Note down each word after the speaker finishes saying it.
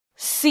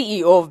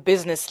CEO of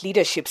Business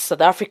Leadership South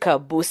Africa,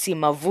 Busi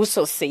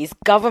Mavuso, says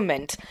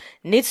government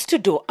needs to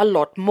do a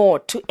lot more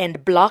to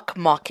end black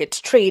market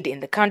trade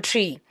in the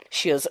country.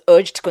 She has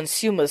urged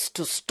consumers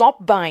to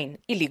stop buying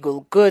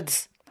illegal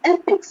goods.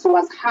 Ethics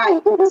was high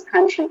in this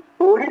country,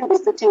 we wouldn't be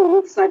sitting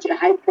with such a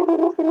high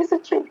problem of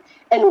illicit trade.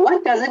 And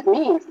what does it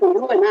mean for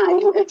you and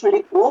I to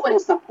actually go and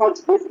support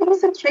these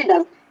illicit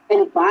traders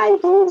and buy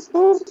those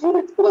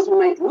units? Because we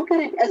might look at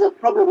it as a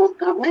problem of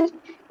government.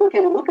 We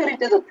can look at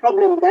it as a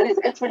problem that is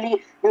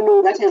actually,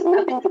 that has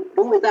nothing to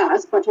do with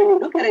us. But when you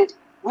look at it,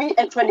 we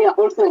actually are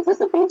also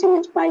exacerbating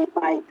it by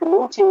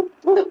promoting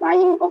the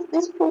buying of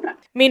this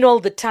product.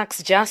 Meanwhile, the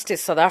Tax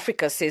Justice South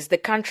Africa says the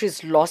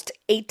country's lost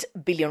 8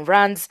 billion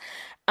rands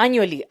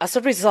annually as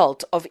a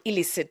result of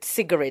illicit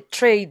cigarette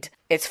trade.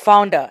 Its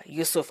founder,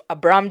 Yusuf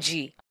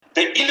Abramji.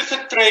 The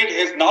illicit trade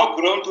has now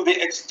grown to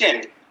the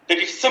extent that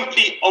it's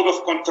simply out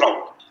of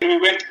control. We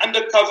went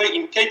undercover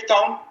in Cape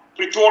Town,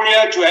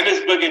 Pretoria,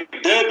 Johannesburg and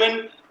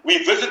Durban.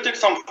 We visited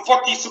some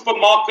 40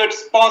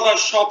 supermarkets, spaza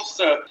shops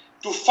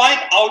to find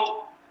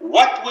out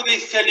what were they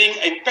selling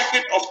a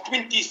packet of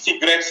 20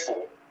 cigarettes for.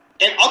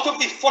 And out of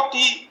the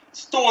 40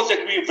 stores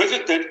that we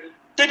visited,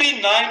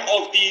 39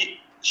 of the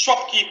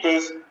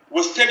shopkeepers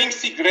were selling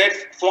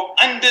cigarettes for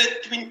under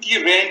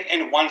 20 rand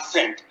and 1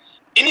 cent.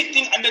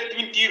 Anything under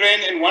 20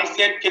 rand and 1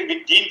 cent can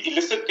be deemed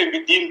illicit, can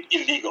be deemed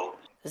illegal.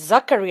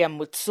 Zakaria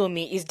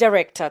Mutsumi is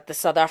director at the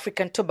South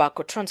African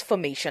Tobacco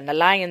Transformation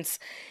Alliance.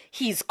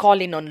 He is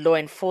calling on law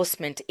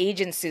enforcement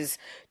agencies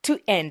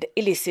to end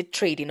illicit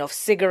trading of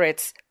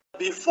cigarettes.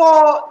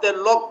 Before the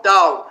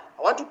lockdown,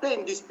 I want to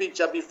paint this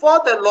picture.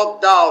 Before the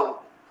lockdown,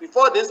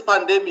 before this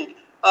pandemic,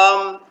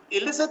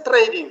 illicit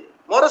trading,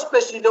 more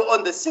especially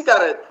on the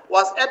cigarette,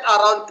 was at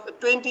around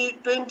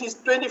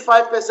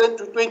 25%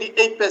 to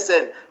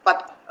 28%.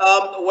 But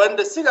when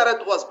the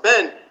cigarette was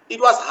banned, it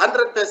was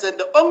 100%.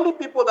 The only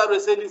people that were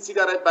selling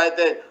cigarettes by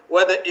then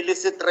were the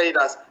illicit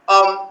traders.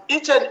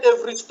 Each and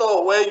every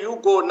store where you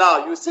go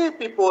now, you see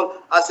people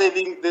are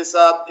selling this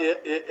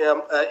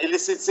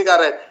illicit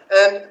cigarette.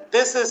 And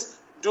this is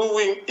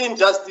doing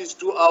injustice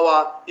to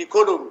our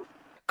economy.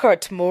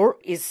 Kurt Moore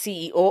is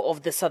CEO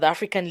of the South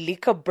African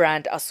Liquor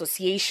Brand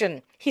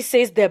Association. He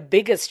says their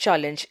biggest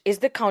challenge is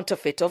the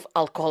counterfeit of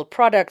alcohol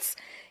products.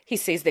 He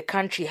says the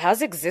country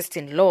has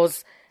existing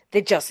laws,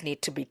 they just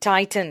need to be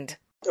tightened.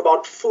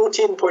 About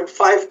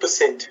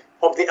 14.5%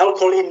 of the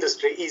alcohol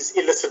industry is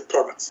illicit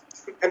products,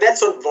 and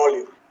that's on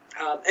volume.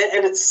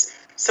 And it's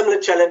similar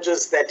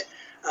challenges that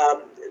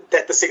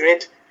the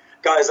cigarette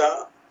guys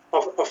are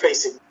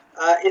facing.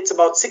 It's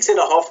about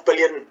 6.5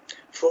 billion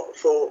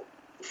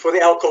for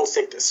the alcohol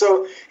sector.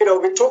 So,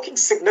 we're talking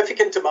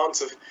significant amounts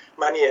of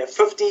money here,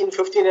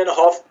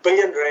 15.5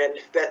 billion rand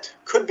that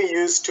could be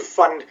used to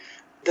fund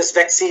this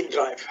vaccine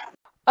drive.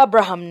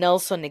 Abraham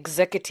Nelson,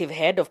 executive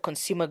head of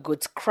Consumer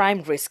Goods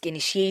Crime Risk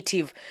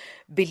Initiative,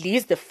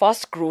 believes the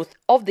fast growth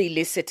of the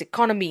illicit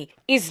economy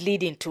is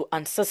leading to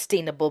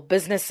unsustainable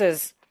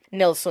businesses.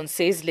 Nelson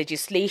says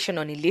legislation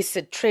on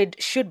illicit trade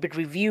should be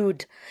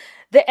reviewed.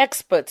 The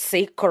experts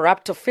say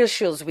corrupt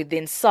officials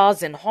within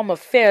SARS and Home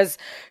Affairs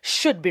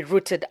should be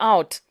rooted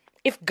out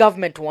if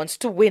government wants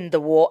to win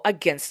the war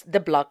against the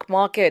black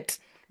market.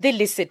 The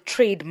illicit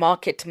trade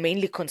market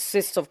mainly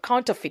consists of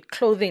counterfeit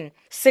clothing,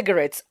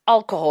 cigarettes,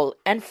 alcohol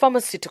and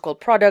pharmaceutical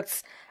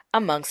products,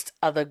 amongst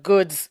other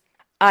goods.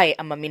 I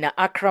am Amina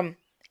Akram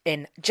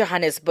in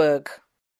Johannesburg.